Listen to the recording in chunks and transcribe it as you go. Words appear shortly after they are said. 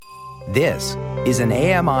This is an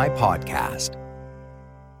AMI podcast.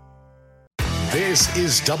 This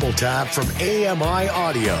is Double Tap from AMI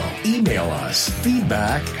Audio. Email us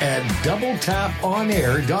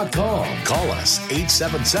feedback@doubletaponair.com. Call us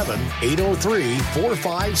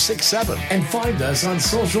 877-803-4567 and find us on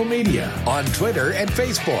social media on Twitter and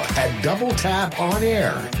Facebook at Double Tap On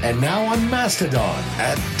Air and now on Mastodon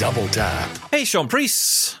at Double Tap. Hey, Sean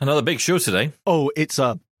Priest, another big show today. Oh, it's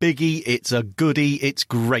a biggie, it's a goodie, it's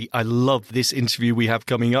great. I love this interview we have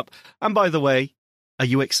coming up. And by the way, are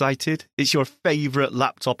you excited? It's your favourite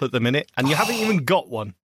laptop at the minute, and you haven't even got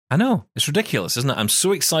one. I know. It's ridiculous, isn't it? I'm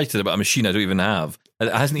so excited about a machine I don't even have.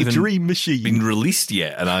 It hasn't even dream machine been released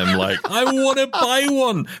yet, and I'm like, I want to buy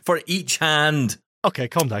one for each hand. Okay,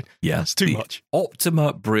 calm down. Yeah, that's too much.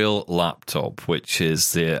 Optima Braille laptop, which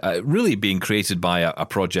is really being created by a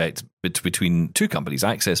project between two companies,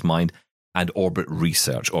 Access Mind and Orbit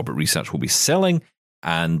Research. Orbit Research will be selling,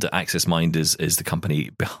 and Access Mind is the company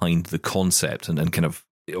behind the concept, and kind of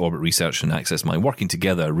Orbit Research and Access Mind working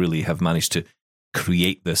together really have managed to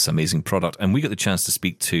create this amazing product. And we got the chance to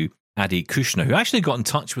speak to Adi Kushnir, who actually got in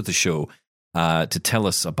touch with the show to tell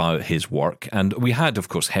us about his work. And we had, of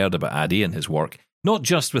course, heard about Adi and his work, not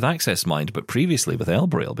just with Access Mind, but previously with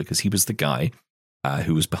Braille, because he was the guy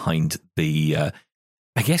who was behind the,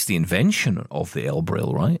 I guess, the invention of the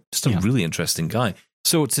Braille, right? Just a really interesting guy.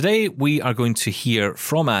 So today we are going to hear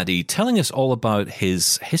from Adi telling us all about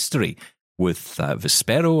his history with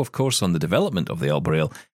Vispero, of course, on the development of the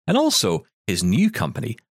Braille, and also his new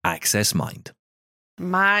company, Access Mind.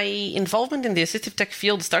 My involvement in the assistive tech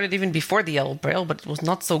field started even before the Braille, but it was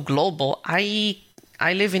not so global. I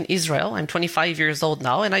live in Israel. I'm 25 years old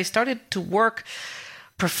now, and I started to work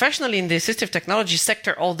professionally in the assistive technology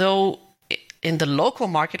sector, although in the local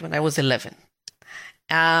market when I was 11.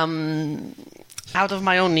 Out of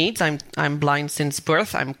my own needs, I'm blind since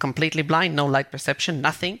birth. I'm completely blind, no light perception,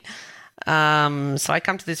 nothing. So I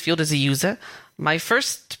come to this field as a user. My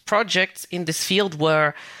first projects in this field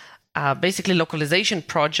were basically localization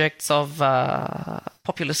projects of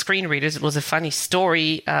popular screen readers. It was a funny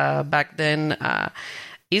story back then.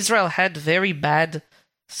 Israel had very bad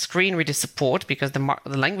screen reader support because the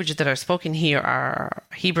languages that are spoken here are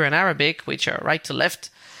Hebrew and Arabic, which are right to left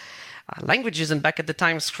languages. And back at the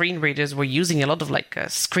time, screen readers were using a lot of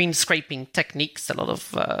screen scraping techniques, a lot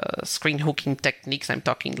of screen hooking techniques. I'm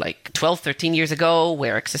talking like 12, 13 years ago,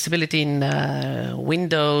 where accessibility in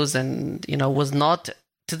Windows and was not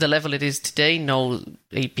to the level it is today, no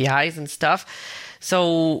APIs and stuff.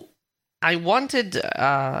 So I wanted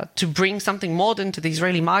to bring something modern to the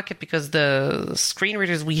Israeli market because the screen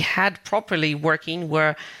readers we had properly working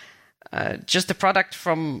were just a product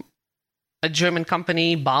from a German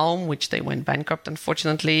company, Baum, which they went bankrupt,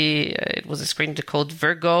 unfortunately. It was a screen reader called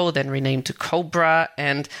Virgo, then renamed to Cobra.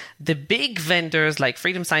 And the big vendors like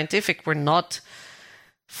Freedom Scientific were not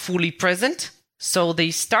fully present. So they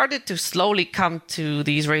started to slowly come to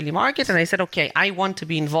the Israeli market. And I said, okay, I want to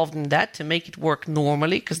be involved in that to make it work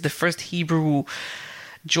normally, because the first Hebrew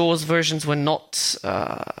JAWS versions were not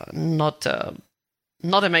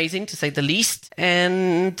amazing, to say the least.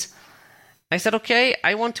 And I said, okay,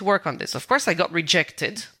 I want to work on this. Of course, I got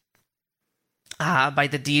rejected by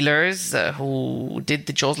the dealers who did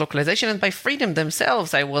the JAWS localization, and by Freedom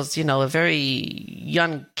themselves. I was, a very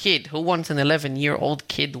young kid. Who wants an 11-year-old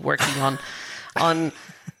kid working on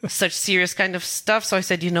such serious kind of stuff? So I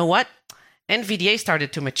said, you know what? NVDA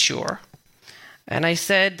started to mature. And I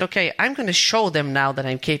said, okay, I'm going to show them now that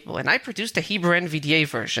I'm capable. And I produced a Hebrew NVDA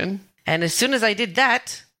version. And as soon as I did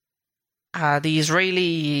that, the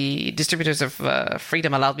Israeli distributors of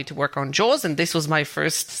Freedom allowed me to work on JAWS, and this was my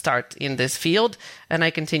first start in this field, and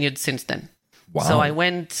I continued since then. Wow. So I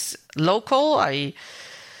went local. I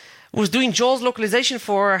was doing JAWS localization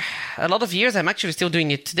for a lot of years. I'm actually still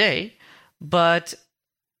doing it today, but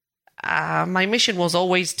my mission was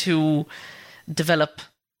always to develop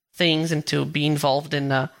things and to be involved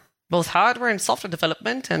in both hardware and software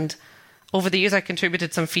development. And over the years, I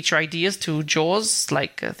contributed some feature ideas to JAWS,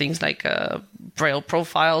 like things like Braille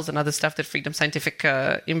profiles and other stuff that Freedom Scientific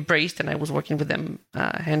embraced, and I was working with them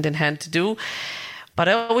hand in hand to do. But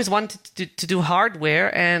I always wanted to do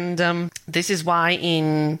hardware, and this is why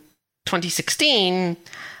in 2016,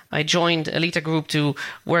 I joined Elita Group to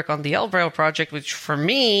work on the Braille project, which for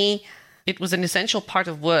me, it was an essential part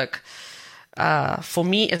of work for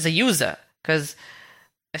me as a user, because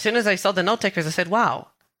as soon as I saw the note takers, I said, wow,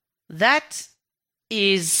 that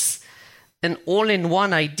is an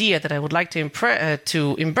all-in-one idea that I would like to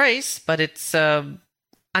embrace, but it's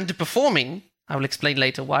underperforming. I will explain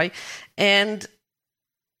later why. And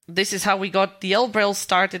this is how we got the L-Braille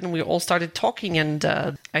started, and we all started talking, and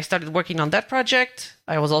I started working on that project.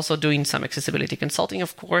 I was also doing some accessibility consulting,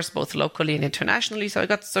 of course, both locally and internationally, so I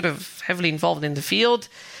got sort of heavily involved in the field.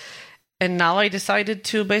 And now I decided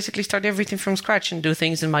to basically start everything from scratch and do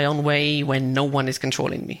things in my own way when no one is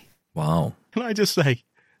controlling me. Wow. Can I just say,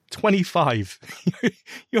 25.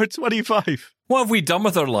 You're 25. What have we done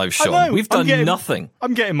with our lives, Sean? I know, We've done nothing.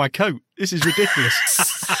 I'm getting my coat. This is ridiculous.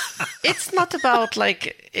 It's not about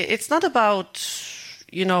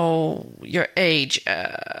your age.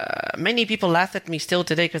 Many people laugh at me still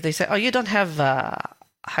today because they say, "Oh, you don't have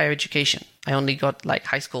higher education." I only got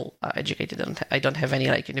high school educated. I don't have any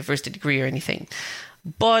university degree or anything.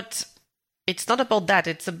 But it's not about that.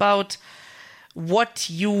 It's about what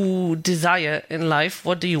you desire in life.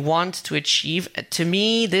 What do you want to achieve? To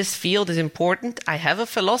me, this field is important. I have a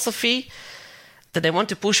philosophy that I want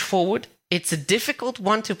to push forward. It's a difficult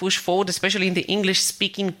one to push forward, especially in the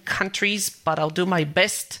English-speaking countries, but I'll do my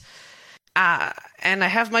best. And I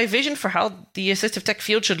have my vision for how the assistive tech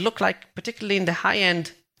field should look like, particularly in the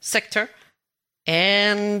high-end sector.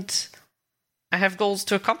 And I have goals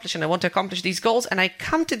to accomplish, and I want to accomplish these goals. And I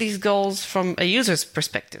come to these goals from a user's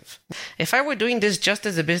perspective. If I were doing this just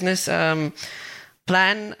as a business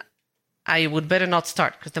plan, I would better not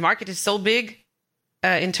start, because the market is so big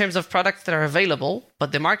in terms of products that are available,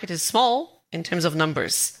 but the market is small in terms of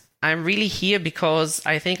numbers. I'm really here because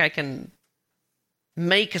I think I can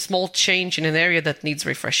make a small change in an area that needs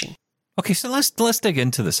refreshing. Okay, so let's dig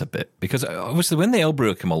into this a bit, because obviously when the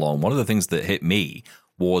L-Braille came along, one of the things that hit me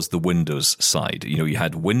was the Windows side. You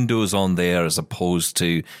had Windows on there as opposed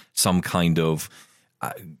to some kind of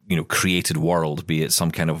created world, be it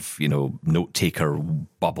some kind of note taker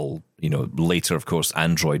bubble. Later, of course,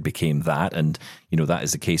 Android became that, and that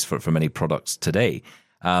is the case for many products today.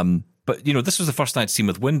 But this was the first I'd seen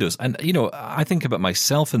with Windows, and I think about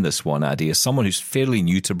myself in this one, Addy, as someone who's fairly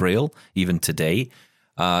new to Braille, even today.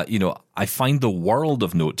 I find the world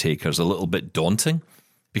of note takers a little bit daunting,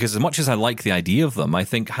 because as much as I like the idea of them, I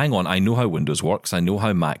think, hang on, I know how Windows works, I know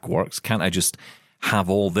how Mac works. Can't I just have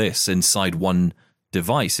all this inside one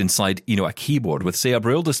device, inside a keyboard with, say, a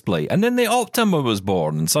Braille display? And then the Optima was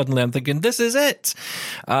born, and suddenly I'm thinking, this is it.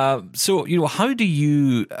 So how do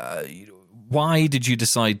you? Why did you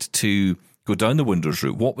decide to go down the Windows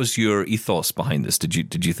route? What was your ethos behind this? Did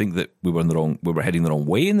you think that we were heading the wrong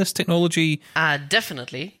way in this technology?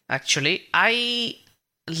 Definitely, actually.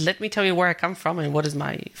 Let me tell you where I come from and what is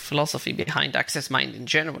my philosophy behind AccessMind in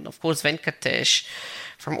general. And of course, Venkatesh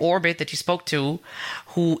from Orbit that you spoke to,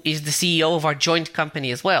 who is the CEO of our joint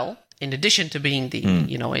company as well. In addition to being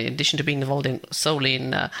in addition to being involved solely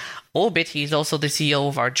in Orbit, he's also the CEO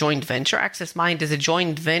of our joint venture. AccessMind is a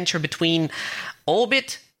joint venture between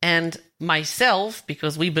Orbit and myself,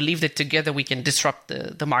 because we believe that together we can disrupt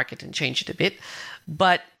the market and change it a bit.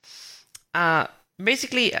 But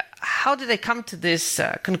basically, how did I come to this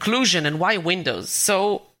conclusion, and why Windows?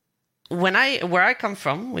 So where I come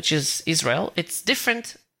from, which is Israel, it's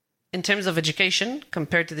different in terms of education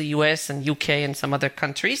compared to the US and UK and some other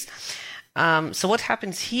countries. So what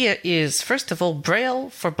happens here is, first of all, Braille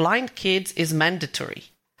for blind kids is mandatory.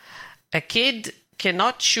 A kid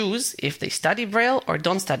cannot choose if they study Braille or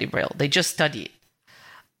don't study Braille. They just study it.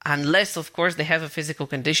 Unless, of course, they have a physical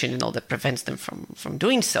condition, that prevents them from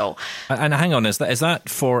doing so. And hang on, is that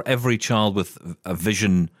for every child with a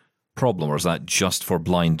vision problem, or is that just for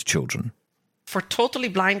blind children? For totally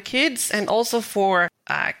blind kids, and also for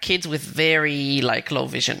kids with very low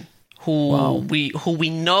vision, who we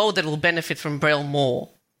know that will benefit from Braille more.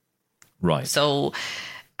 Right. So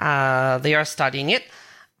they are studying it.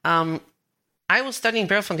 I was studying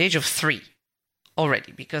Braille from the age of 3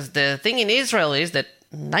 already, because the thing in Israel is that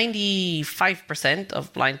 95%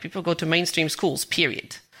 of blind people go to mainstream schools,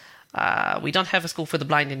 period. We don't have a school for the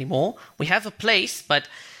blind anymore. We have a place, but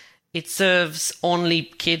it serves only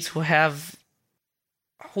kids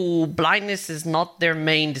who blindness is not their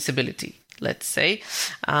main disability, let's say.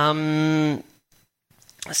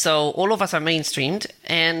 So all of us are mainstreamed,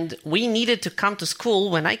 and we needed to come to school.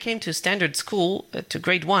 When I came to standard school, to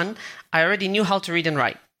grade 1, I already knew how to read and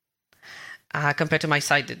write, compared to my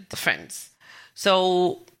sighted friends.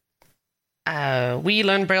 So we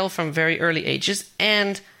learn Braille from very early ages,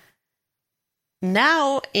 and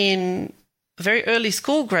now in very early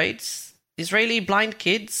school grades, Israeli blind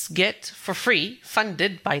kids get for free,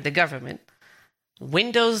 funded by the government,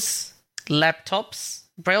 Windows laptops,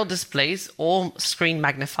 Braille displays, or screen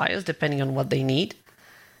magnifiers, depending on what they need,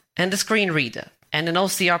 and a screen reader and an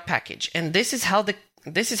OCR package. And this is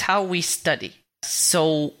how we study.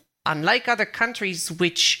 So unlike other countries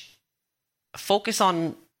which focus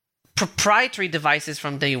on proprietary devices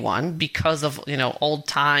from day one because of, old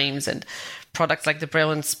times and products like the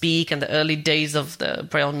Braille and Speak and the early days of the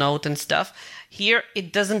Braille Note and stuff. Here,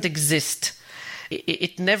 it doesn't exist.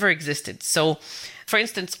 It never existed. So, for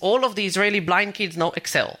instance, all of the Israeli blind kids know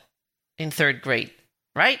Excel in 3rd grade,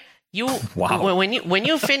 right? Wow. When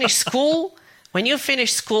you finish school,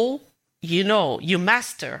 you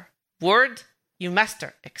master Word, you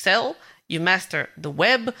master Excel, you master the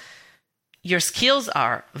web. Your skills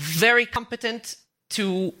are very competent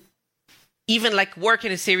to even work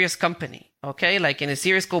in a serious company, okay? Like in a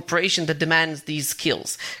serious corporation that demands these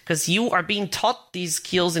skills, because you are being taught these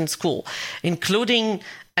skills in school, including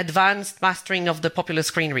advanced mastering of the popular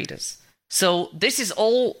screen readers. So this is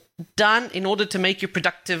all done in order to make you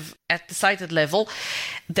productive at the sighted level.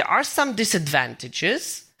 There are some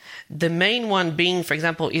disadvantages. The main one being, for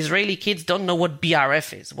example, Israeli kids don't know what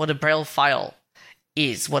BRF is, what a Braille file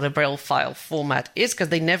is, what a Braille file format is, because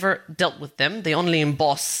they never dealt with them. They only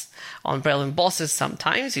emboss on Braille embossers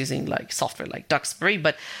sometimes using software like Duxbury,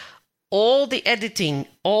 but all the editing,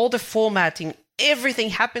 all the formatting,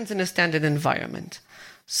 everything happens in a standard environment.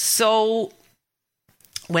 So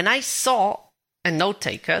when I saw a note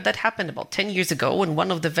taker, that happened about 10 years ago, and one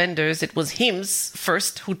of the vendors, it was HIMS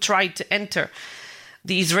first, who tried to enter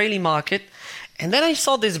the Israeli market. And then I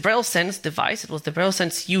saw this BrailleSense device. It was the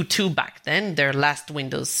BrailleSense U2 back then, their last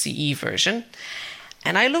Windows CE version.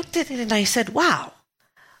 And I looked at it and I said, wow,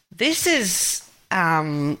 this is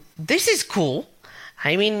cool.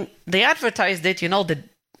 I mean, they advertised it,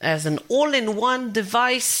 as an all-in-one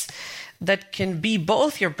device that can be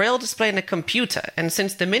both your Braille display and a computer. And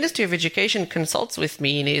since the Ministry of Education consults with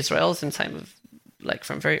me in Israel since I'm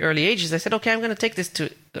from very early ages, I said, okay, I'm going to take this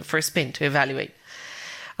for a spin to evaluate.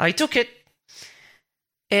 I took it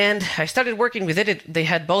and I started working with it. They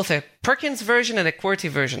had both a Perkins version and a QWERTY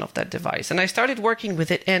version of that device. And I started working with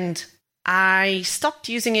it, and I stopped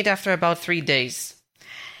using it after about 3 days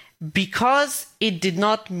because it did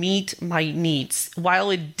not meet my needs. While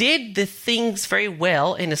it did the things very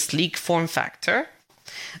well in a sleek form factor,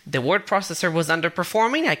 the word processor was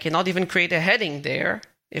underperforming. I cannot even create a heading there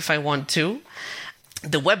if I want to.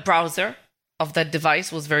 The web browser of that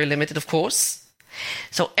device was very limited, of course.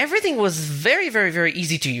 So everything was very, very, very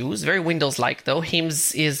easy to use, very Windows-like, though.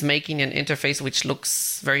 HIMS is making an interface which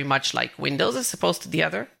looks very much like Windows as opposed to the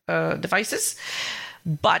other devices.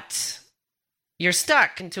 But you're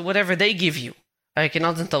stuck into whatever they give you. I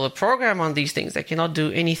cannot install a program on these things. I cannot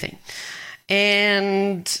do anything.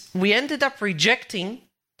 And we ended up rejecting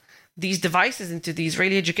these devices into the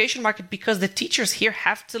Israeli education market because the teachers here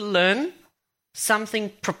have to learn something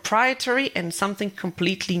proprietary and something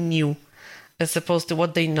completely new, as opposed to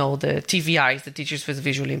what they know, the TVIs, the teachers with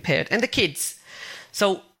visually impaired, and the kids.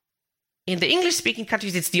 So in the English-speaking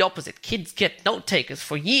countries, it's the opposite. Kids get note takers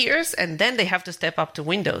for years, and then they have to step up to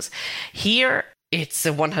Windows. Here, it's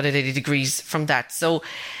 180 degrees from that. So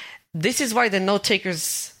this is why the note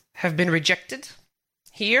takers have been rejected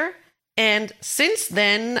here. And since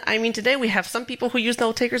then, today we have some people who use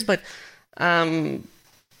note takers, but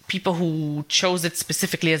people who chose it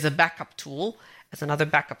specifically as a backup tool, as another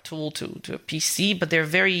backup tool to a PC, but they're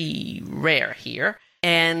very rare here.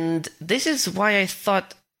 And this is why I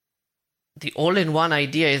thought the all-in-one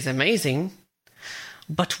idea is amazing,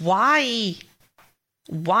 but why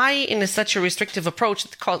in such a restrictive approach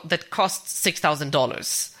that costs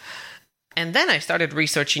 $6,000? And then I started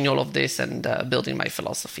researching all of this and building my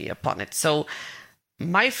philosophy upon it. So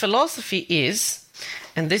my philosophy is,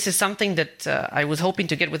 and this is something that I was hoping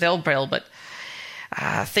to get with Braille, but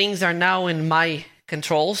things are now in my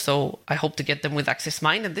control, so I hope to get them with Access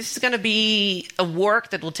Mind. And this is going to be a work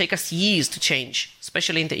that will take us years to change,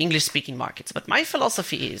 especially in the English-speaking markets. But my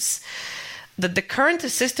philosophy is that the current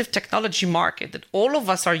assistive technology market that all of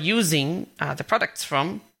us are using the products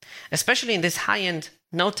from, especially in this high-end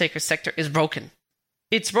note-taker sector, is broken.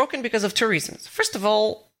 It's broken because of two reasons. First of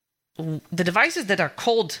all, the devices that are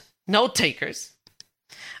called note-takers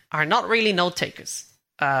are not really note-takers.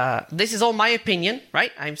 This is all my opinion,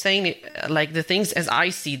 right? I'm saying it, the things as I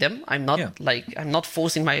see them. I'm not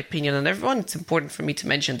forcing my opinion on everyone. It's important for me to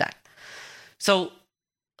mention that. So,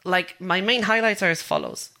 my main highlights are as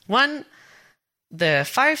follows. One, the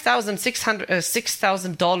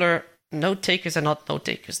 $6,000 note takers are not note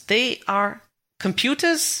takers. They are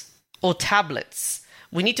computers or tablets.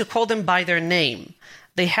 We need to call them by their name.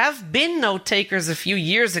 They have been note takers a few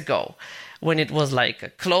years ago, when it was a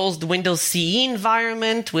closed Windows CE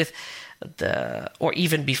environment with or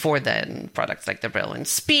even before then, products like the Braille and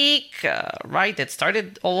Speak, right, that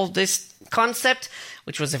started all of this concept,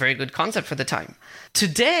 which was a very good concept for the time.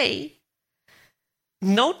 Today,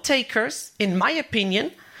 note takers, in my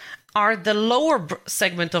opinion, are the lower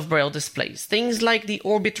segment of Braille displays. Things like the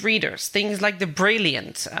Orbit readers, things like the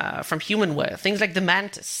Brilliant from Humanware, things like the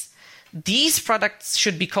Mantis. These products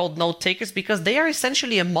should be called note takers because they are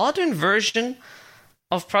essentially a modern version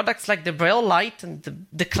of products like the Braille Lite and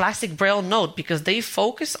the classic Braille Note, because they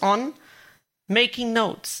focus on making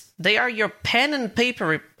notes. They are your pen and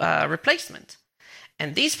paper replacement.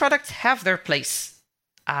 And these products have their place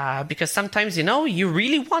because sometimes, you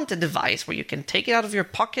really want a device where you can take it out of your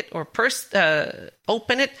pocket or purse,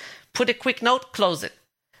 open it, put a quick note, close it.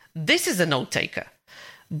 This is a note taker.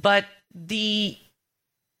 But the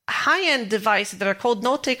high-end devices that are called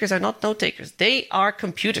note takers are not note takers. They are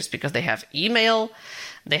computers because they have email.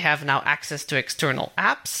 They have now access to external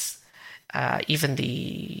apps. Even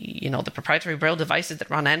the proprietary Braille devices that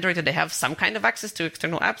run Android, they have some kind of access to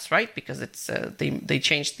external apps, right? Because it's they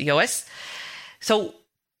changed the OS. So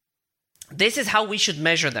this is how we should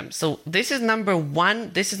measure them. So this is number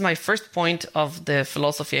one. This is my first point of the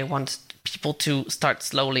philosophy I want people to start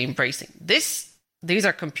slowly embracing. These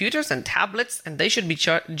are computers and tablets, and they should be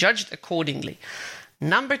judged accordingly.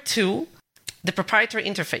 Number two, the proprietary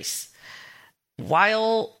interface.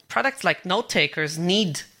 While products like note takers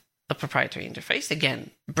need a proprietary interface,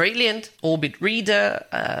 again, Brilliant, Orbit Reader,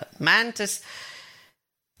 Mantis,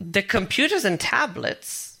 the computers and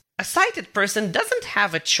tablets, a sighted person doesn't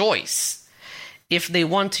have a choice if they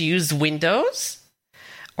want to use Windows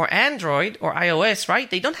or Android or iOS,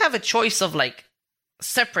 right? They don't have a choice of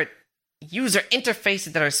separate user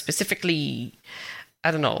interfaces that are specifically,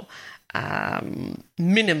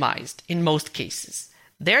 minimized in most cases.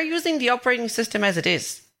 They're using the operating system as it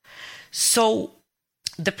is. So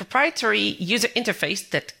the proprietary user interface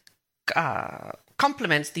that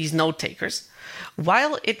complements these note takers,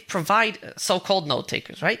 while it provides so-called note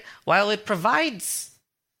takers, right? While it provides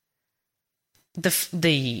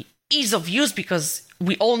the ease of use, because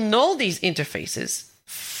we all know these interfaces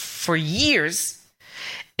for years,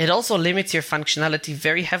 it also limits your functionality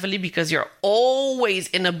very heavily because you're always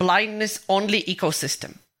in a blindness-only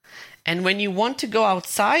ecosystem. And when you want to go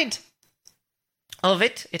outside of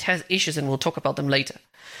it, it has issues, and we'll talk about them later.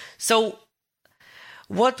 So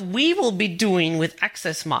what we will be doing with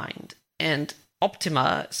AccessMind and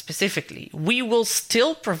Optima specifically, we will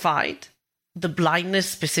still provide the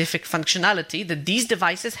blindness-specific functionality that these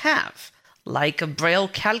devices have, like a Braille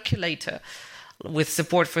calculator, with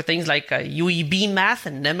support for things like UEB math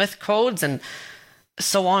and Nemeth codes and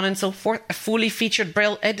so on and so forth, a fully featured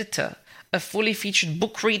Braille editor, a fully featured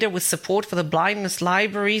book reader with support for the blindness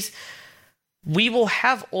libraries. We will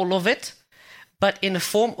have all of it, but in a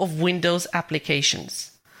form of Windows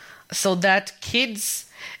applications, so that kids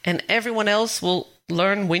and everyone else will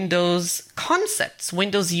learn Windows concepts,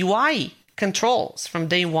 Windows UI controls from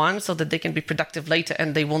day one, so that they can be productive later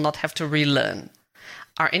and they will not have to relearn.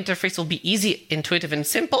 Our interface will be easy, intuitive, and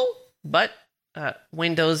simple, but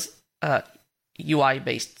Windows UI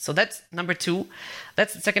based. So that's number two.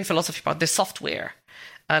 That's the second philosophy part, the software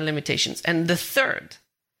limitations. And the third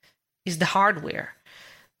is the hardware.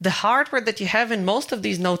 The hardware that you have in most of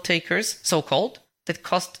these note takers, so-called, that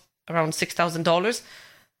cost around $6,000,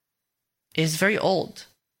 is very old.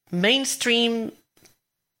 Mainstream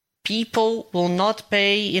people will not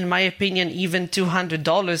pay, in my opinion, even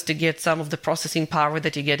 $200 to get some of the processing power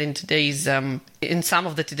that you get in today's in some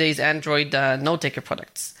of today's Android note taker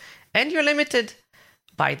products. And you're limited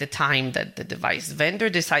by the time that the device vendor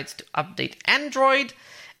decides to update Android.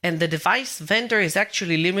 And the device vendor is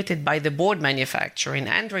actually limited by the board manufacturer. In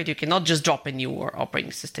Android, you cannot just drop a new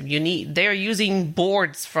operating system. They're using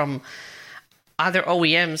boards from other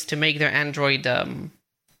OEMs to make their Android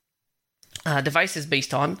devices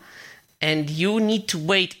based on, and you need to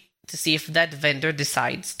wait to see if that vendor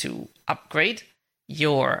decides to upgrade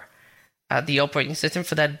your the operating system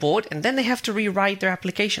for that board, and then they have to rewrite their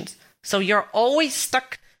applications. So you're always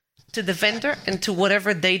stuck to the vendor and to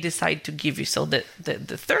whatever they decide to give you. So the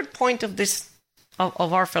third point of this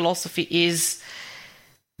of our philosophy is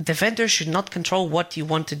the vendor should not control what you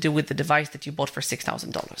want to do with the device that you bought for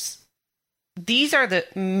 $6,000. These are the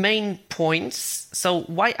main points. So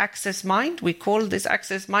why AccessMind? We call this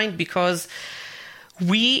AccessMind because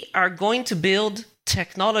we are going to build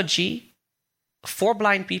technology for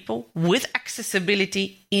blind people with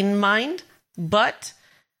accessibility in mind, but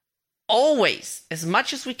always, as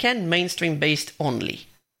much as we can, mainstream based only,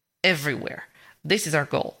 everywhere. This is our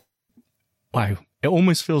goal. Wow. It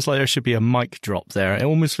almost feels like there should be a mic drop there. It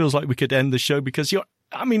almost feels like we could end the show because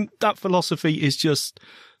that philosophy is just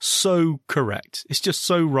so correct. It's just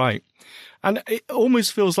so right. And it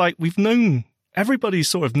almost feels like everybody's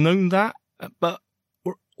sort of known that, but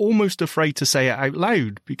we're almost afraid to say it out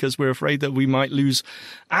loud because we're afraid that we might lose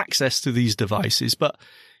access to these devices. But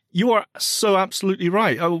you are so absolutely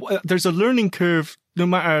right. There's a learning curve. No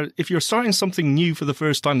matter if you're starting something new for the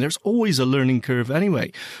first time, there's always a learning curve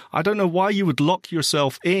anyway. I don't know why you would lock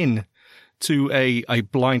yourself in to a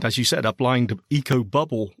blind, as you said, a blind eco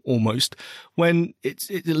bubble almost, when it's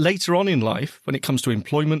later on in life, when it comes to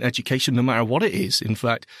employment, education, no matter what it is, in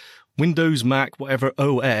fact, Windows, Mac, whatever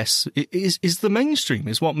OS is the mainstream,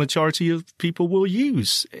 is what majority of people will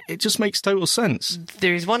use. It just makes total sense.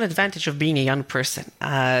 There is one advantage of being a young person.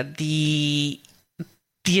 The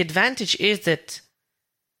advantage is that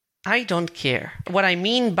I don't care. What I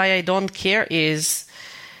mean by I don't care is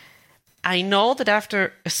I know that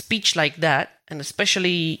after a speech like that, and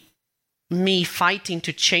especially me fighting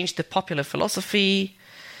to change the popular philosophy,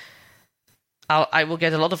 I will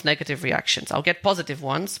get a lot of negative reactions. I'll get positive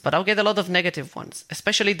ones, but I'll get a lot of negative ones.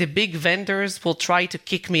 Especially the big vendors will try to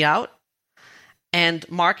kick me out and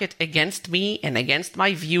market against me and against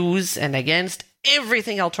my views and against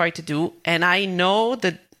everything I'll try to do. And I know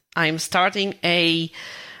that I'm starting a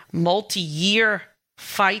multi-year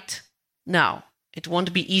fight now. It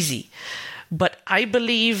won't be easy. But I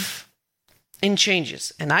believe in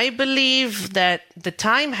changes. And I believe that the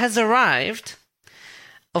time has arrived.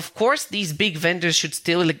 Of course, these big vendors should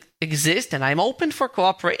still exist. And I'm open for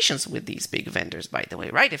cooperations with these big vendors, by the way,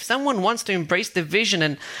 right? If someone wants to embrace the vision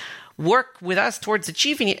and work with us towards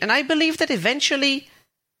achieving it, and I believe that eventually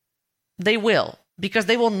they will, because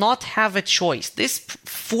they will not have a choice. This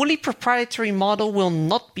fully proprietary model will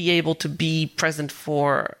not be able to be present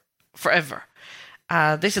for forever.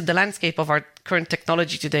 This is the landscape of our current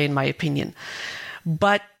technology today, in my opinion.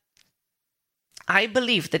 But I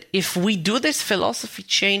believe that if we do this philosophy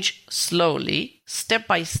change slowly, step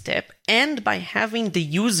by step, and by having the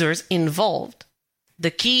users involved,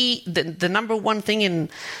 the key, the number one thing in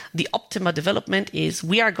the Optima development is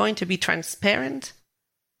we are going to be transparent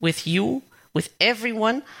with you, with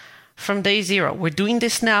everyone from day zero. We're doing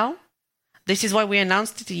this now. This is why we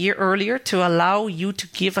announced it a year earlier, to allow you to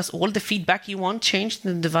give us all the feedback you want changed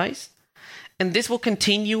in the device. And this will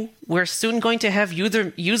continue. We're soon going to have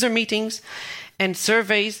user meetings and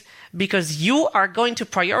surveys, because you are going to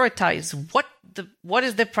prioritize what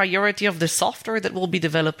is the priority of the software that we'll be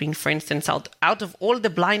developing. For instance, out of all the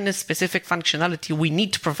blindness specific functionality we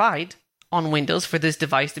need to provide on Windows for this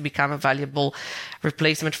device to become a valuable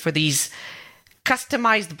replacement for these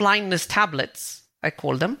customized blindness tablets, I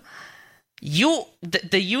call them.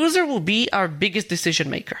 The user will be our biggest decision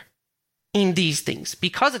maker in these things,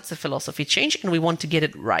 because it's a philosophy change and we want to get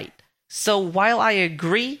it right. So while I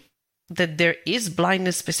agree that there is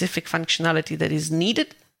blindness specific functionality that is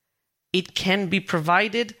needed, it can be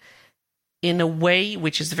provided in a way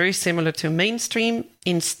which is very similar to mainstream,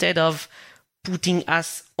 instead of putting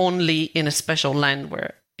us only in a special land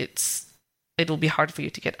where it will be hard for you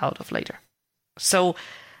to get out of later. So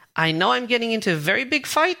I know I'm getting into a very big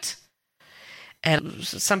fight, and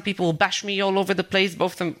some people will bash me all over the place,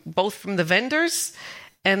 both from the vendors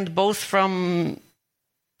and both from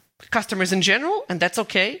customers in general, and that's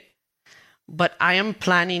okay. But I am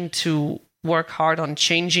planning to work hard on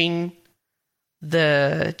changing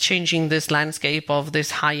this landscape of this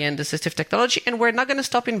high-end assistive technology, and we're not going to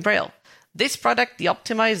stop in Braille. This product, the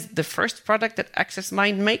Optima, is the first product that Access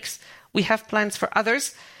Mind makes. We have plans for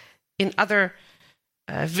others in other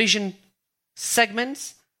vision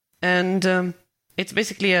segments, and it's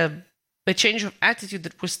basically a change of attitude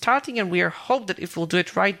that we're starting, and we hope that if we'll do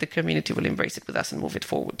it right, the community will embrace it with us and move it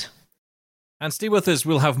forward. And stay with us.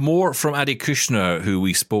 We'll have more from Adi Kushnir, who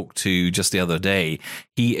we spoke to just the other day.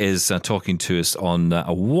 He is talking to us on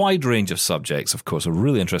a wide range of subjects. Of course, a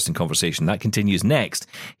really interesting conversation. That continues next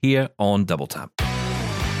here on Double Tap.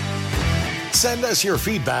 Send us your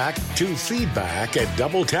feedback to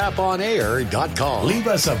feedback@doubletaponair.com. Leave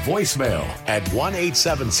us a voicemail at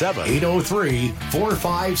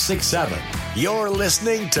 1-877-803-4567. You're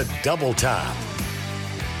listening to Double Tap.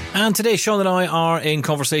 And today, Sean and I are in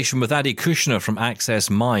conversation with Adi Kushnir from Access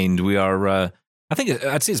Mind. We are, I think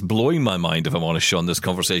I'd say it's blowing my mind, if I'm honest, Sean, this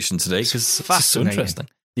conversation today, because it's so interesting.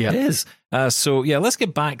 Yeah. It is. So let's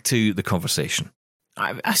get back to the conversation.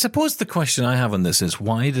 I suppose the question I have on this is,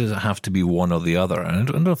 why does it have to be one or the other? And I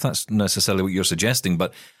don't know if that's necessarily what you're suggesting,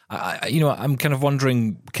 but I'm kind of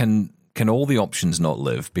wondering, can all the options not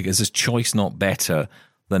live? Because is choice not better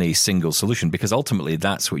than a single solution? Because ultimately,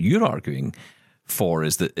 that's what you're arguing for,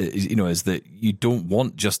 is that you don't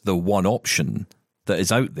want just the one option that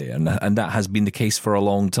is out there, and that has been the case for a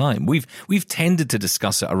long time. We've tended to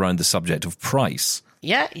discuss it around the subject of price.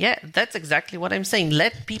 Yeah, that's exactly what I'm saying.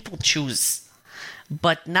 Let people choose.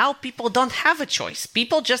 But now people don't have a choice.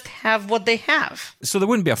 People just have what they have. So there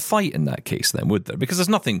wouldn't be a fight in that case then, would there? Because there's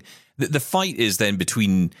nothing... The fight is then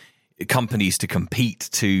between companies to compete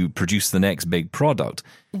to produce the next big product.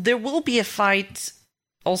 There will be a fight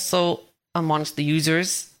also amongst the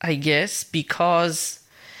users, I guess, because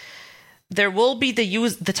there will be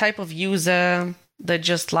the type of user that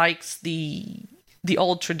just likes the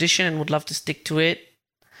old tradition and would love to stick to it.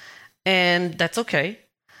 And that's okay.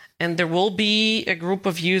 And there will be a group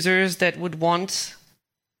of users that would want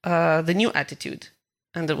the new attitude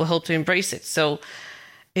and that will help to embrace it. So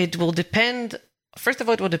it will depend, first of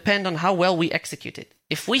all, it will depend on how well we execute it.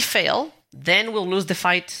 If we fail, then we'll lose the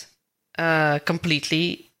fight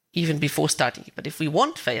completely, even before starting it. But if we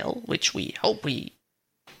won't fail, which we hope we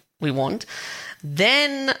won't,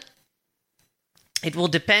 then it will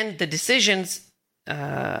depend the decisions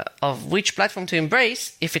of which platform to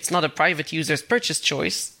embrace. If it's not a private user's purchase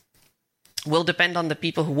choice, will depend on the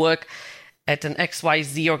people who work at an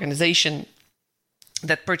XYZ organization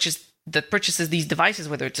that purchases these devices,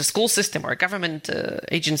 whether it's a school system or a government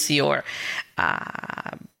agency or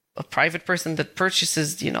a private person that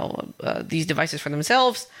purchases, these devices for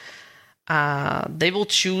themselves. They will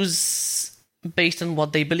choose based on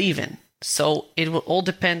what they believe in. So it will all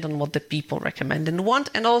depend on what the people recommend and want.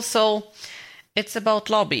 And also, it's about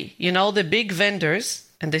lobby. The big vendors,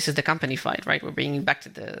 and this is the company fight, right? We're bringing back to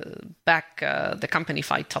the company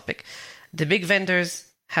fight topic. The big vendors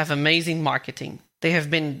have amazing marketing. They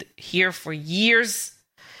have been here for years.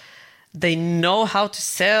 They know how to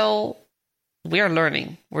sell. We are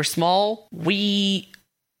learning. We're small. We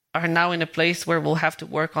are now in a place where we'll have to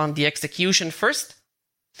work on the execution first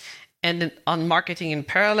and on marketing in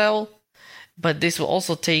parallel. But this will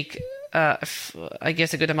also take, I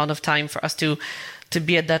guess, a good amount of time for us to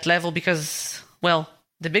be at that level because, well,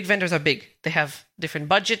 the big vendors are big. They have different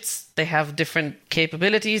budgets. They have different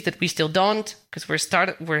capabilities that we still don't because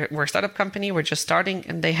we're a startup company. We're just starting,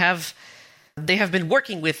 and they have been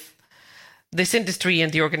working with this industry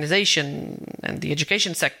and the organization and the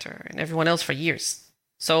education sector and everyone else for years.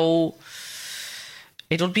 So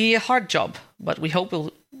it'll be a hard job, but we hope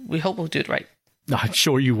we'll do it right. I'm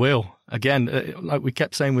sure you will. Again, like we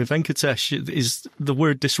kept saying with Venkatesh, is the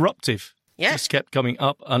word disruptive. Yeah. Just kept coming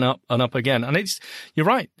up and up and up again. And you're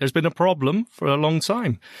right, there's been a problem for a long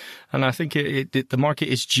time. And I think the market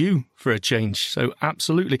is due for a change. So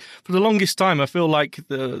absolutely. For the longest time, I feel like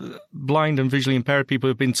the blind and visually impaired people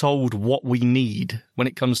have been told what we need when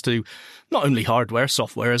it comes to not only hardware,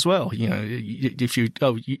 software as well. If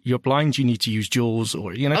you're blind, you need to use JAWS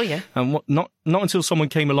or, Oh, yeah. And not until someone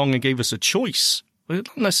came along and gave us a choice. Well,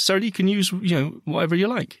 not necessarily you can use, whatever you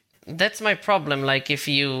like. That's my problem. Like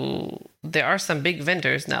there are some big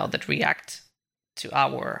vendors now that react to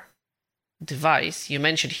our device. You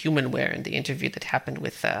mentioned Humanware in the interview that happened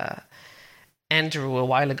with Andrew a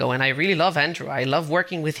while ago, and I really love Andrew. I love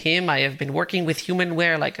working with him. I have been working with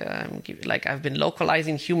Humanware, like I've been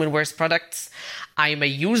localizing Humanware's products. I'm a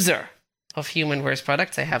user of Humanware's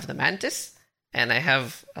products. I have the Mantis and I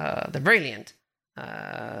have the Brilliant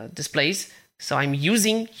displays. So I'm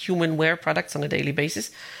using Humanware products on a daily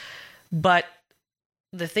basis. But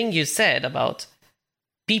the thing you said about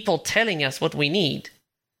people telling us what we need,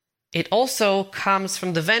 it also comes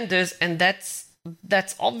from the vendors, and that's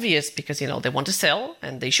obvious because, they want to sell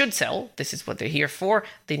and they should sell. This is what they're here for.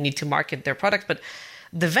 They need to market their product. But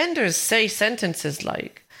the vendors say sentences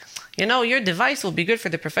like, your device will be good for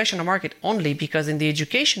the professional market only because in the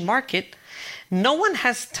education market, no one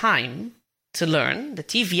has time to learn. The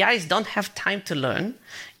TVIs don't have time to learn.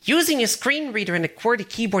 Using a screen reader and a QWERTY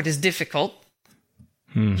keyboard is difficult.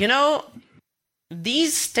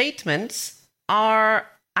 These statements are,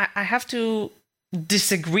 I have to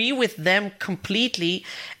disagree with them completely.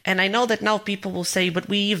 And I know that now people will say, but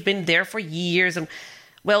we've been there for years. And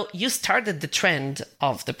well, you started the trend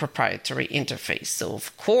of the proprietary interface. So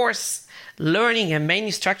of course, learning a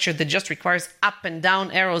menu structure that just requires up and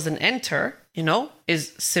down arrows and enter,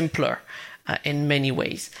 is simpler in many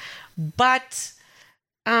ways. But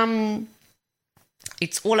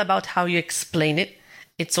it's all about how you explain it.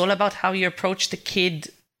 It's all about how you approach the kid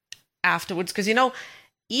afterwards. Because,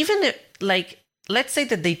 even let's say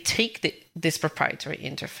that they take this proprietary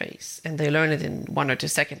interface and they learn it in 1 or 2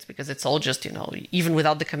 seconds because it's all just, even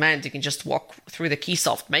without the command, you can just walk through the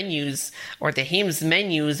Keysoft menus or the HIMS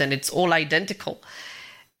menus and it's all identical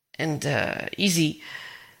and easy.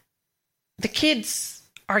 The kids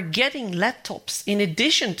are getting laptops in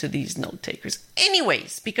addition to these note takers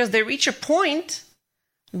anyways, because they reach a point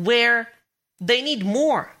where they need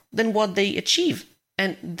more than what they achieve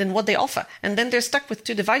and than what they offer. And then they're stuck with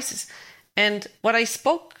 2 devices. And what I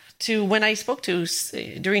spoke to when I spoke to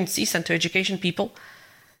during CSUN to education people,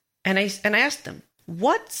 and I asked them,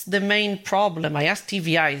 what's the main problem? I asked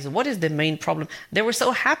TVIs, what is the main problem? They were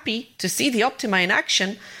so happy to see the Optima in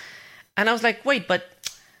action. And I was like, wait, but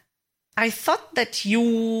I thought that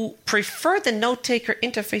you prefer the note-taker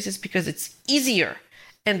interfaces because it's easier.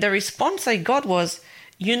 And the response I got was,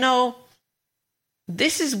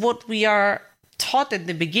 this is what we are taught at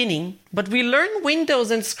the beginning, but we learn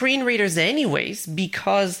Windows and screen readers anyways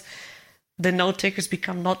because the note-takers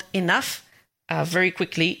become not enough very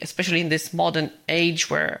quickly, especially in this modern age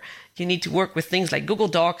where you need to work with things like Google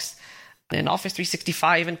Docs and Office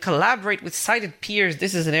 365 and collaborate with sighted peers.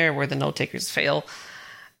 This is an area where the note-takers fail.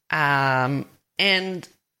 And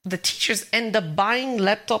the teachers end up buying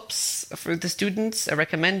laptops for the students,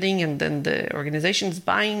 recommending, and then the organizations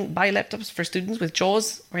buy laptops for students with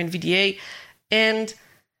JAWS or NVDA, and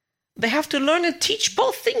they have to learn and teach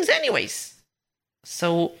both things anyways.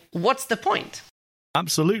 So what's the point?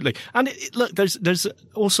 Absolutely. And look, there's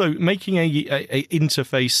also making a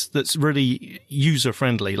interface that's really user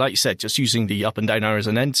friendly. Like you said, just using the up and down arrows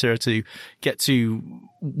and enter to get to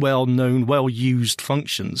well-known, well-used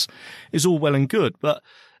functions is all well and good. But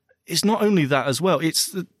it's not only that as well.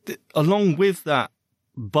 It's along with that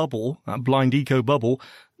bubble, that blind eco bubble,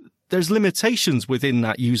 there's limitations within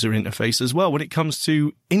that user interface as well when it comes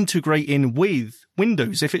to integrating with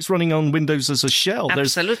Windows. If it's running on Windows as a shell,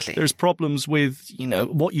 Absolutely. there's problems with,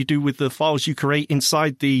 what you do with the files you create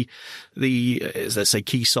inside the let's say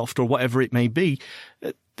Keysoft or whatever it may be.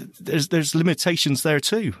 There's limitations there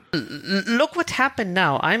too. Look what happened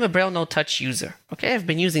now. I'm a Braille No Touch user. Okay, I've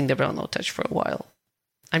been using the Braille No Touch for a while.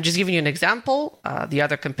 I'm just giving you an example. The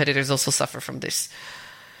other competitors also suffer from this.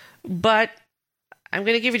 But I'm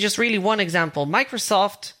going to give you just really one example.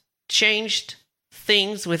 Microsoft changed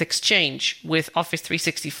things with Exchange with Office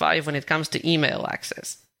 365 when it comes to email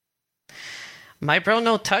access. My Braille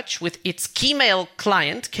No Touch with its Keymail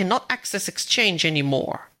client cannot access Exchange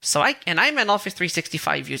anymore. I'm an Office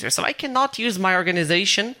 365 user, so I cannot use my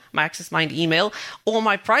organization, my AccessMind email, or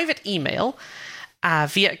my private email via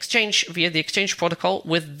the Exchange protocol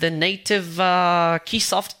with the native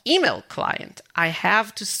Keysoft email client. I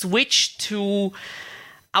have to switch to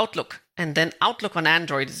Outlook, and then Outlook on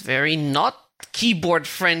Android is very not keyboard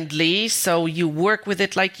friendly, so you work with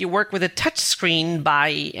it like you work with a touch screen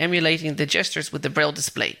by emulating the gestures with the Braille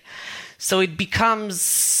display. So it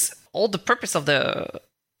becomes all the purpose of the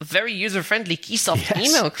very user-friendly Keysoft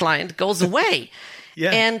email client goes away.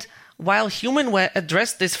 And while HumanWare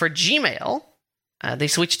addressed this for Gmail, they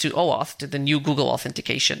switched to OAuth, to the new Google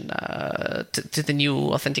authentication, to the new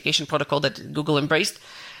authentication protocol that Google embraced.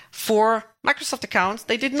 For Microsoft accounts,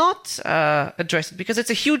 they did not address it because it's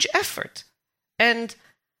a huge effort. And,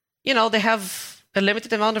 they have a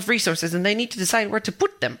limited amount of resources and they need to decide where to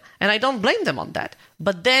put them. And I don't blame them on that.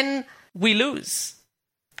 But then we lose.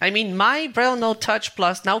 I mean, my Braille No Touch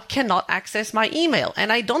Plus now cannot access my email.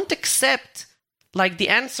 And I don't accept, the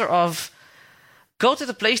answer of, go to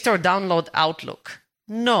the Play Store, download Outlook.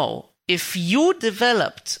 No. If you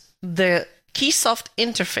developed the Keysoft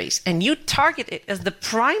interface and you target it as the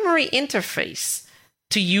primary interface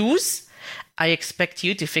to use, I expect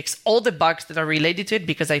you to fix all the bugs that are related to it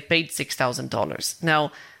because I paid $6,000.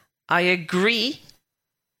 Now, I agree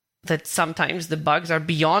that sometimes the bugs are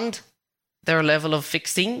beyond their level of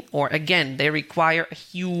fixing, or again, they require a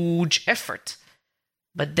huge effort.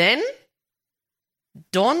 But then,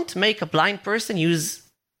 don't make a blind person use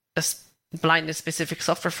a blindness-specific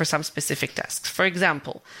software for some specific tasks. For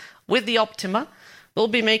example, with the Optima, we'll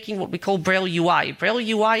be making what we call Braille UI. Braille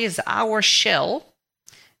UI is our shell.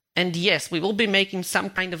 And yes, we will be making some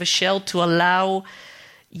kind of a shell to allow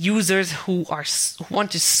users who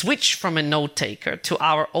want to switch from a note-taker to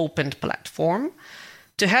our opened platform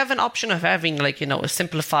to have an option of having a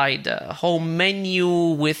simplified home menu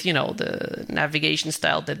with, the navigation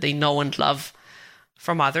style that they know and love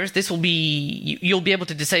from others. This will be, you'll be able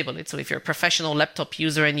to disable it. So if you're a professional laptop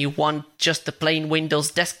user and you want just the plain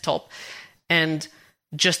Windows desktop and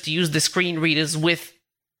just to use the screen readers with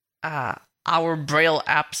our Braille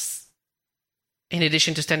apps, in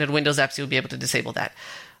addition to standard Windows apps, you'll be able to disable that.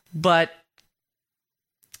 But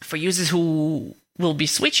for users who will be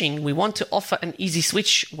switching, we want to offer an easy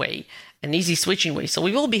switching way. So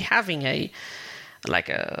we will be having a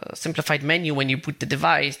simplified menu when you boot the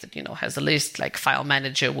device that, has a list like file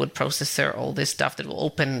manager, word processor, all this stuff that will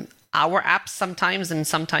open our apps sometimes and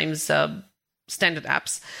sometimes standard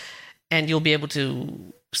apps. And you'll be able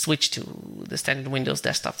to switch to the standard Windows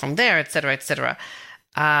desktop from there, etc., etc.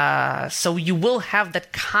 So you will have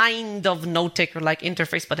that kind of note-taker-like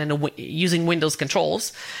interface, but using Windows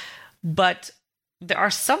controls. But there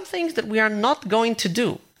are some things that we are not going to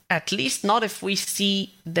do, at least not if we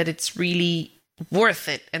see that it's really worth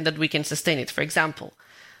it and that we can sustain it. For example,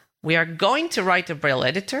 we are going to write a Braille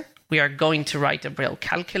editor. We are going to write a Braille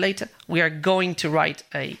calculator. We are going to write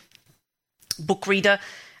a book reader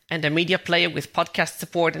and a media player with podcast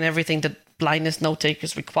support and everything that blindness note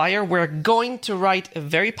takers require. We're going to write a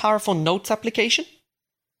very powerful notes application,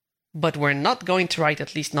 but we're not going to write,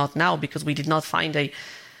 at least not now, because we did not find a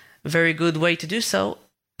very good way to do so,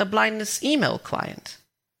 a blindness email client.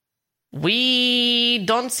 We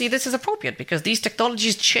don't see this as appropriate because these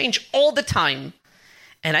technologies change all the time.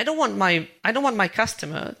 And I don't want my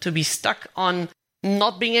customer to be stuck on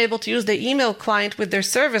not being able to use the email client with their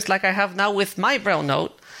service like I have now with my Braille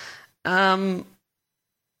Note.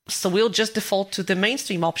 So we'll just default to the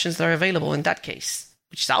mainstream options that are available in that case,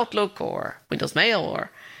 which is Outlook or Windows Mail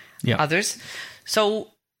or others. So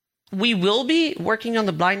we will be working on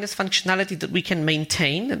the blindness functionality that we can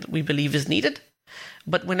maintain and that we believe is needed.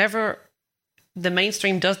 But whenever the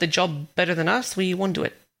mainstream does the job better than us, we won't do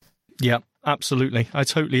it. Yeah, absolutely. I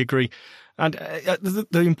totally agree. And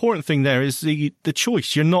the important thing there is the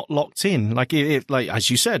choice. You're not locked in. Like as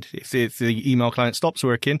you said, if the email client stops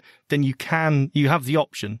working, then you have the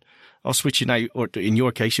option of switching out. Or in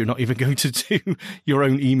your case, you're not even going to do your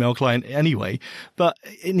own email client anyway. But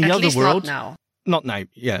in the other world, not now.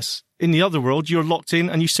 Yes, in the other world, you're locked in,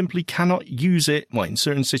 and you simply cannot use it. Well, in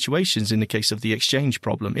certain situations, in the case of the exchange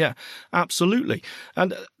problem, yeah, absolutely.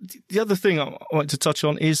 And the other thing I want to touch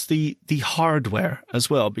on is the hardware as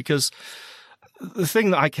well, because the thing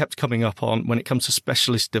that I kept coming up on when it comes to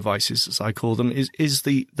specialist devices, as I call them, is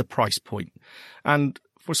the price point. And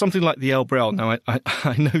for something like the L Braille, now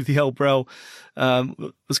I know the L Braille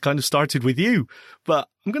was kind of started with you, but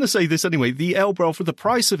I'm going to say this anyway. The L Braille, for the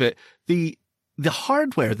price of it, the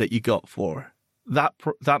hardware that you got for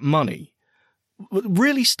that money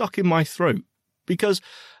really stuck in my throat, because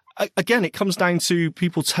again, it comes down to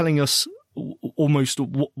people telling us almost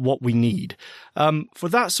what we need. For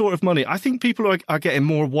that sort of money, I think people are getting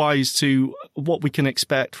more wise to what we can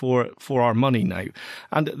expect for our money now.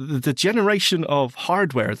 And the generation of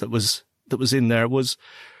hardware that was in there was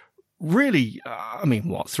really,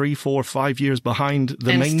 3, 4, 5 years behind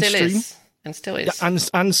the mainstream. And still is.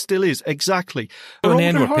 And still is, exactly. So in the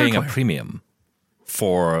end, we're paying a premium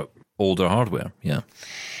for older hardware, yeah.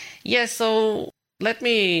 Yeah, so let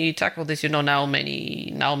me tackle this. Now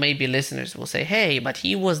maybe listeners will say, hey, but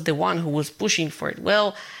he was the one who was pushing for it.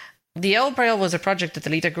 Well, the L Braille was a project that the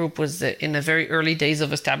Lita Group was in the very early days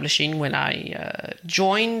of establishing when I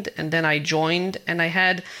joined, and then I joined, and I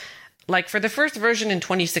had, for the first version in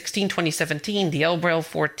 2016, 2017, the L Braille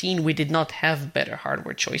 14, we did not have better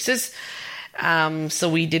hardware choices. So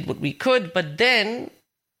we did what we could, but then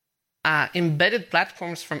embedded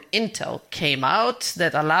platforms from Intel came out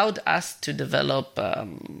that allowed us to develop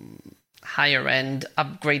higher-end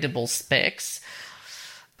upgradable specs.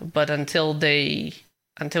 But until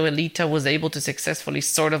Elita was able to successfully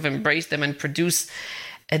sort of embrace them and produce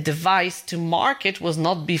a device to market was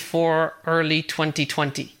not before early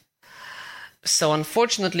 2020. So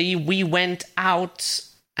unfortunately, we went out,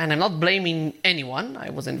 and I'm not blaming anyone. I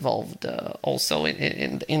was involved also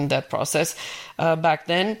in that process back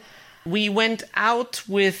then. We went out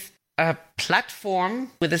with a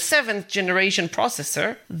platform with a 7th generation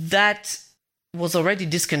processor that was already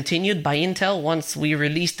discontinued by Intel once we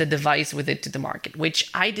released the device with it to the market, which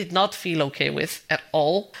I did not feel okay with at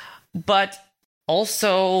all. But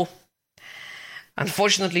also,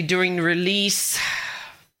 unfortunately, during release,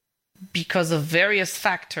 because of various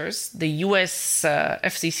factors, the US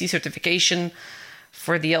FCC certification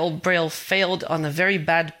for the L Braille failed on a very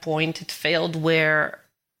bad point. It failed where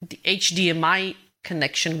the HDMI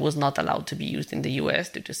connection was not allowed to be used in the US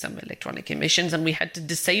due to some electronic emissions, and we had to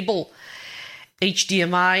disable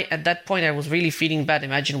HDMI. At that point, I was really feeling bad.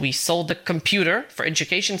 Imagine we sold a computer for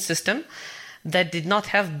education system that did not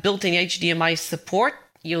have built-in HDMI support.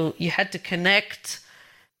 You had to connect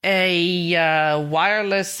a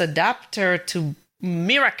wireless adapter to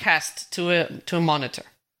Miracast to a monitor.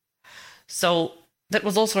 So that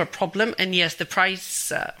was also a problem. And yes, the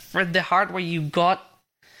price for the hardware you got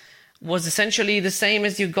was essentially the same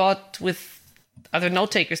as you got with other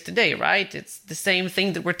note takers today, right? It's the same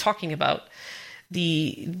thing that we're talking about.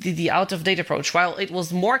 The out-of-date approach, while it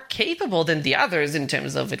was more capable than the others in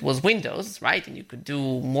terms of it was Windows, right? And you could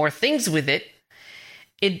do more things with it.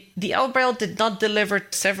 The L Braille did not deliver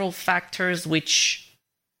several factors which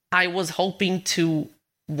I was hoping to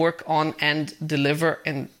work on and deliver,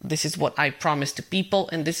 and this is what I promised to people,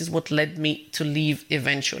 and this is what led me to leave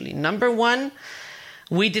eventually. Number one,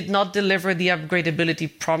 we did not deliver the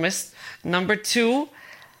upgradability promised. Number 2,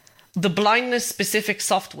 the blindness-specific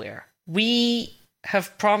software. We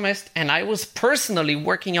have promised, and I was personally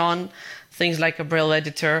working on things like a Braille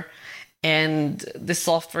editor, and the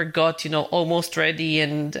software got, almost ready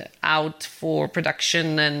and out for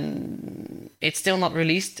production, and it's still not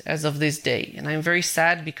released as of this day. And I'm very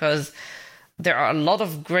sad because there are a lot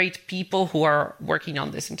of great people who are working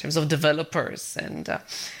on this in terms of developers and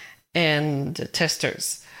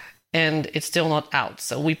testers, and it's still not out.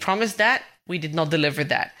 So we promised that, we did not deliver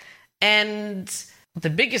that. And the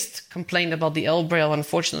biggest complaint about the L Braille,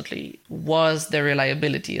 unfortunately, was the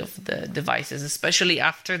reliability of the devices, especially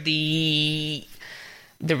after the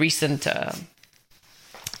recent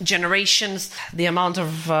generations. The amount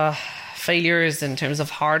of failures in terms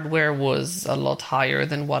of hardware was a lot higher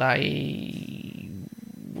than what I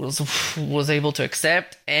was able to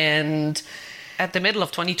accept. And at the middle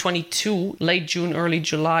of 2022, late June, early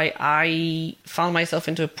July, I found myself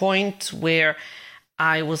into a point where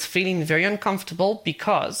I was feeling very uncomfortable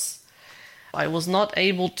because I was not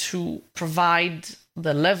able to provide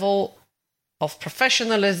the level of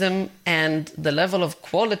professionalism and the level of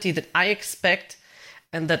quality that I expect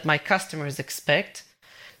and that my customers expect.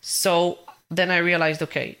 So then I realized,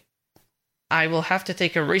 okay, I will have to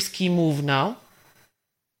take a risky move now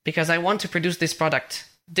because I want to produce this product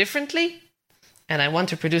differently and I want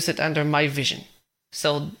to produce it under my vision.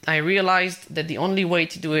 So I realized that the only way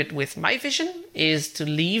to do it with my vision is to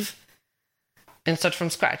leave and start from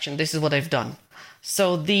scratch. And this is what I've done.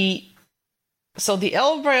 So the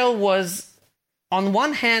L Braille was, on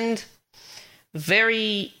one hand,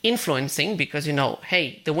 very influencing because,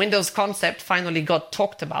 hey, the Windows concept finally got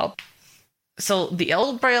talked about. So the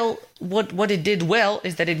L Braille, what it did well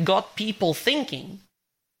is that it got people thinking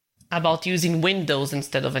about using Windows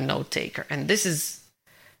instead of a note taker. And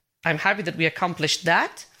I'm happy that we accomplished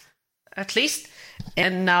that, at least.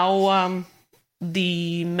 And now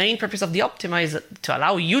the main purpose of the Optima is to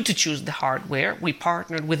allow you to choose the hardware. We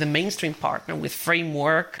partnered with a mainstream partner, with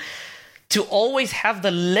Framework, to always have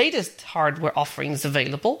the latest hardware offerings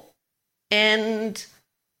available and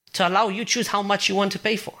to allow you choose how much you want to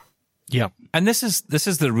pay for. Yeah. And this is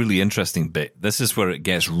the really interesting bit. This is where it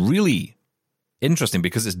gets really interesting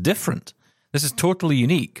because it's different. This is totally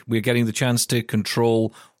unique. We're getting the chance to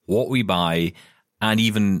control what we buy and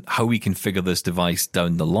even how we configure this device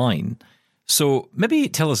down the line. So maybe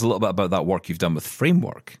tell us a little bit about that work you've done with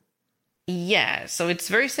Framework. Yeah, so it's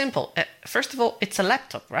very simple. First of all, it's a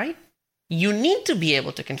laptop, right? You need to be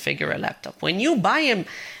able to configure a laptop. When you buy them,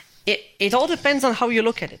 it all depends on how you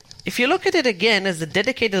look at it. If you look at it again as a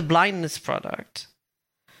dedicated blindness product,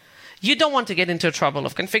 you don't want to get into trouble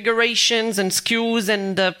of configurations and SKUs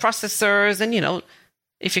and processors. And,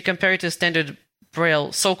 if you compare it to a standard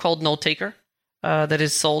Braille so-called note taker that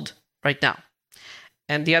is sold right now.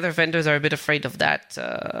 And the other vendors are a bit afraid of that.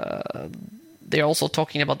 They're also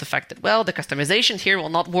talking about the fact that, well, the customization here will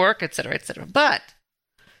not work, etc., etc. But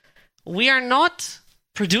we are not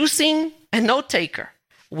producing a note taker.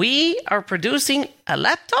 We are producing a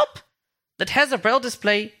laptop that has a Braille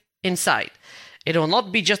display inside. It will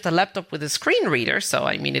not be just a laptop with a screen reader. So,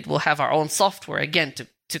 it will have our own software, again,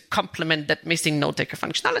 to complement that missing note taker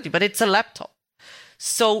functionality. But it's a laptop.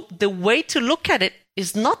 So the way to look at it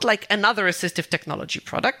is not like another assistive technology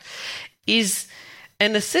product, is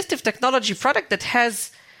an assistive technology product that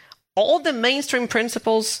has all the mainstream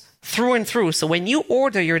principles through and through. So when you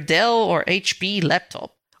order your Dell or HP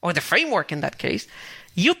laptop, or the Framework in that case,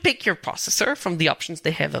 you pick your processor from the options they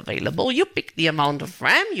have available. You pick the amount of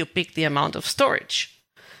RAM, you pick the amount of storage.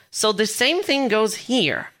 So the same thing goes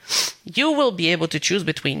here. You will be able to choose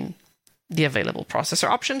between the available processor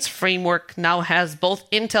options. Framework now has both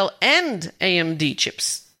Intel and AMD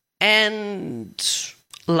chips. And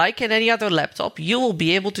like in any other laptop, you will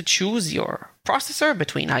be able to choose your processor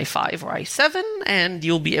between i5 or i7, and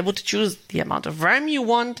you'll be able to choose the amount of RAM you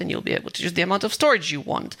want, and you'll be able to choose the amount of storage you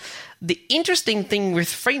want. The interesting thing with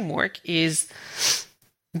Framework is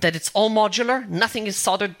that it's all modular. Nothing is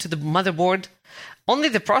soldered to the motherboard. Only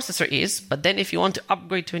the processor is, but then if you want to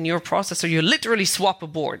upgrade to a newer processor, you literally swap a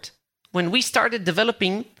board. When we started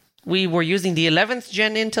developing, we were using the 11th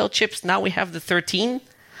gen Intel chips. Now we have the 13.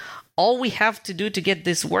 All we have to do to get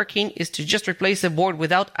this working is to just replace the board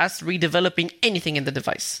without us redeveloping anything in the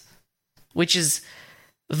device, which is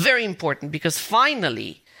very important because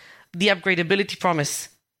finally the upgradability promise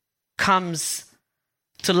comes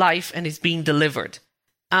to life and is being delivered.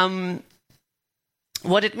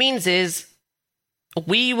 What it means is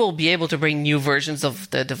we will be able to bring new versions of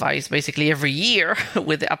the device basically every year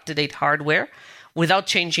with the up-to-date hardware without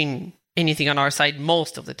changing anything on our side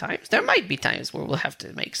most of the times. There might be times where we'll have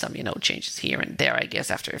to make some, changes here and there, I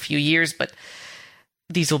guess, after a few years, but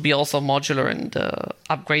these will be also modular and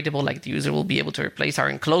upgradable, like the user will be able to replace our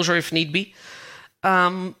enclosure if need be.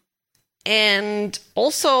 And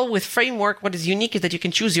also with Framework, what is unique is that you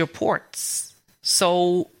can choose your ports.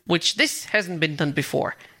 So, which this hasn't been done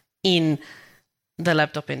before in the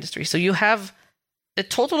laptop industry. So you have a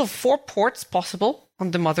total of 4 ports possible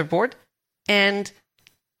on the motherboard. And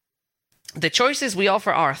the choices we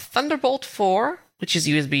offer are Thunderbolt 4, which is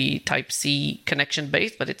USB Type-C connection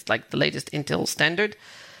based, but it's like the latest Intel standard.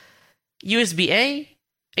 USB-A,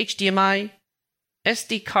 HDMI,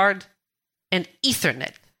 SD card, and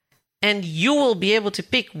Ethernet. And you will be able to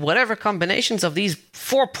pick whatever combinations of these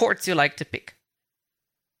 4 ports you like to pick.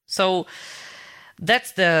 So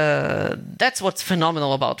that's what's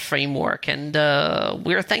phenomenal about Framework. And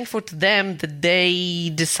we're thankful to them that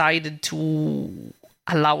they decided to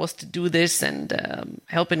allow us to do this and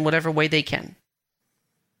help in whatever way they can.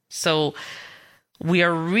 So we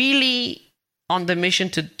are really on the mission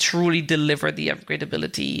to truly deliver the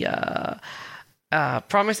upgradability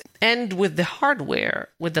promise. And with the hardware,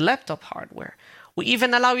 with the laptop hardware, we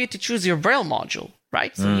even allow you to choose your Braille module,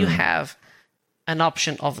 right? So you have an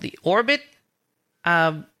option of the Orbit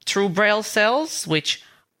True Braille cells, which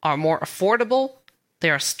are more affordable. They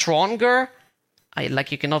are stronger.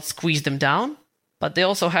 You cannot squeeze them down. But they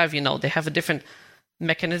also have, they have a different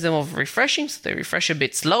mechanism of refreshing. So they refresh a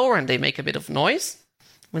bit slower and they make a bit of noise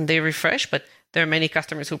when they refresh. But there are many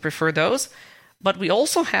customers who prefer those. But we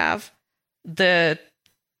also have the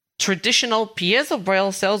traditional piezo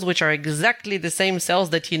Braille cells, which are exactly the same cells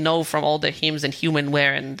that you know from all the HIMS and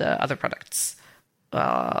Humanware and other products.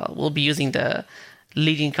 We'll be using the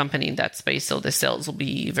leading company in that space, so the cells will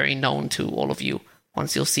be very known to all of you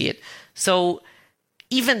once you'll see it. So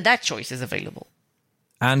even that choice is available.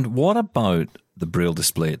 And what about the Braille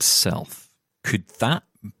display itself? Could that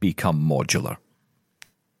become modular?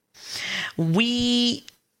 We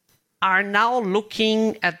are now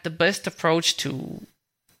looking at the best approach to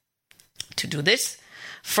do this.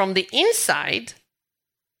 From the inside,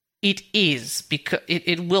 it is because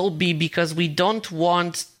it will be, because we don't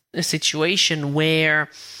want a situation where,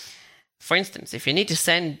 for instance, if you need to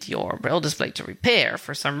send your Braille display to repair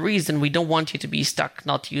for some reason, we don't want you to be stuck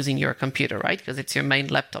not using your computer, right? Because it's your main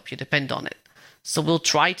laptop, you depend on it. So we'll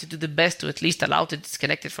try to do the best to at least allow it to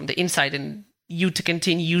disconnect it from the inside and you to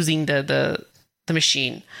continue using the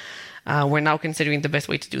machine. We're now considering the best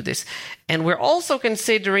way to do this. And we're also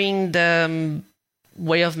considering the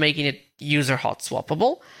way of making it user hot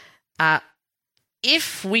swappable.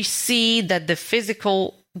 If we see that the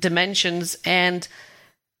physical dimensions and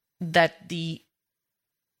that the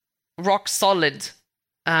rock solid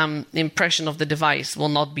impression of the device will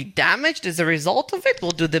not be damaged as a result of it,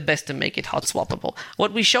 we'll do the best to make it hot swappable.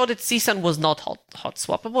 What we showed at CSUN was not hot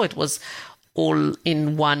swappable. It was all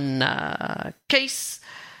in one case.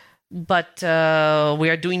 But we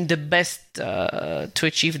are doing the best to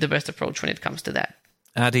achieve the best approach when it comes to that.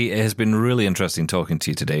 Adi, it has been really interesting talking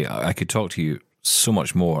to you today. I could talk to you so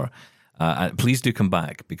much more. Please do come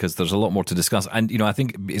back because there's a lot more to discuss. And, I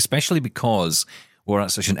think especially because we're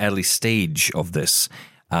at such an early stage of this,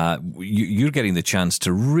 you're getting the chance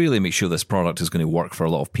to really make sure this product is going to work for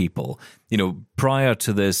a lot of people. Prior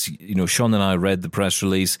to this, Sean and I read the press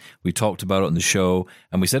release. We talked about it on the show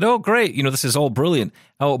and we said, oh, great. This is all brilliant.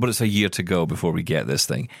 Oh, but it's a year to go before we get this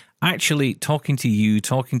thing. Actually, talking to you,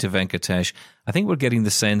 talking to Venkatesh, I think we're getting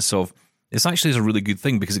the sense of this actually is a really good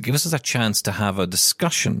thing because it gives us a chance to have a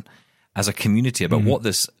discussion as a community about what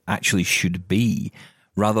this actually should be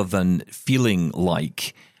rather than feeling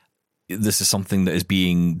like this is something that is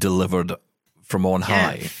being delivered from on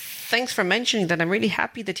high. Thanks for mentioning that. I'm really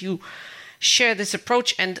happy that you share this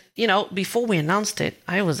approach. And, before we announced it,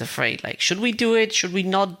 I was afraid, should we do it? Should we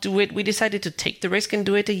not do it? We decided to take the risk and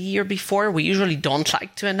do it a year before. We usually don't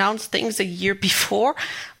like to announce things a year before.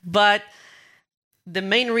 But the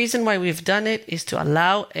main reason why we've done it is to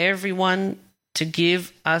allow everyone to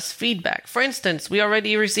give us feedback. For instance, we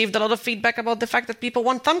already received a lot of feedback about the fact that people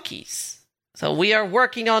want thumb keys. So we are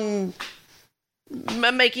working on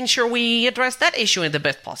making sure we address that issue in the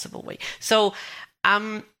best possible way. So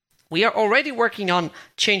we are already working on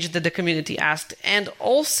changes that the community asked, and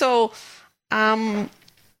also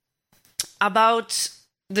about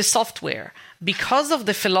the software. Because of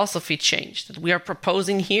the philosophy change that we are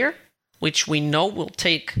proposing here, which we know will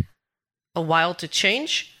take a while to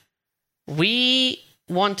change, we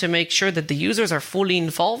want to make sure that the users are fully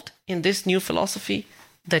involved in this new philosophy,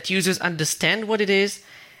 that users understand what it is,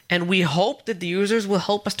 and we hope that the users will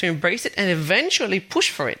help us to embrace it and eventually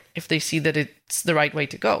push for it if they see that it's the right way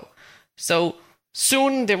to go. So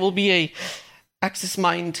soon there will be a Access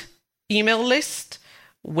Mind email list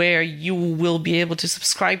where you will be able to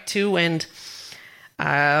subscribe to and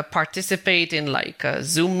participate in like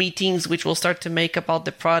Zoom meetings, which we'll start to make about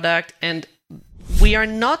the product. And we are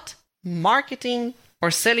not marketing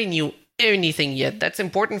or selling you anything yet. That's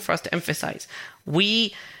important for us to emphasize.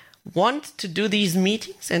 We want to do these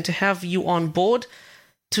meetings and to have you on board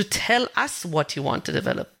to tell us what you want to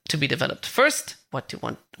be developed first, what you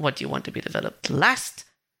want to be developed last,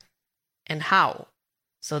 and how.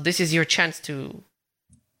 So this is your chance to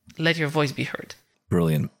let your voice be heard.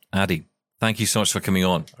 Brilliant. Adi, thank you so much for coming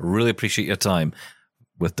on. I really appreciate your time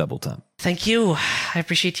with Double Tap. Thank you. I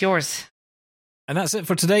appreciate yours. And that's it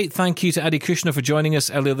for today. Thank you to Adi Kushnir for joining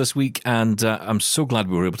us earlier this week. And I'm so glad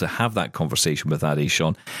we were able to have that conversation with Adi,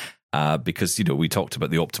 Sean, because, we talked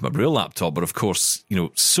about the Optima Braille laptop, but of course,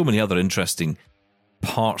 so many other interesting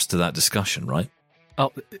parts to that discussion, right?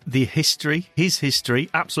 Oh, his history,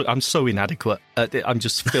 absolutely. I'm so inadequate. I'm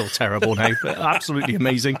just feel terrible now. Absolutely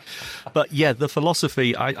amazing. But yeah, the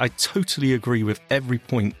philosophy, I totally agree with every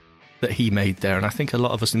point that he made there. And I think a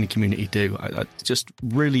lot of us in the community do. Just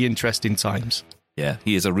really interesting times. Yeah,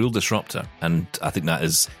 he is a real disruptor. And I think that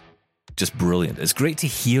is just brilliant. It's great to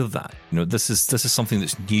hear that. This is something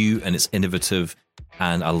that's new and it's innovative.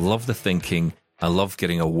 And I love the thinking. I love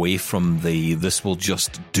getting away from the "this will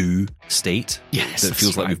just do" state. Yes, that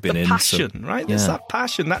feels like we've been the in. Passion, right? Yeah. It's that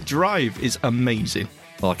passion, that drive is amazing.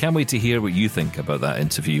 Well, I can't wait to hear what you think about that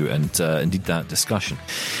interview and indeed that discussion.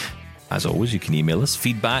 As always, you can email us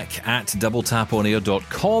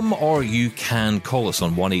feedback@doubletaponair.com, or you can call us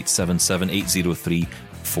on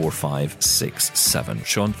 1-877-803-4567.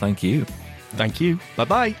 Sean, thank you. Thank you.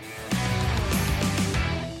 Bye-bye.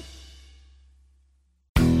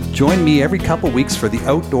 Join me every couple weeks for the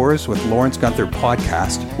Outdoors with Lawrence Gunther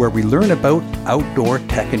podcast, where we learn about outdoor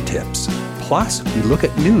tech and tips. Plus, we look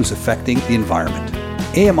at news affecting the environment.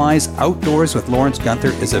 AMI's Outdoors with Lawrence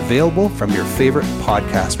Gunther is available from your favorite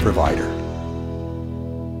podcast provider.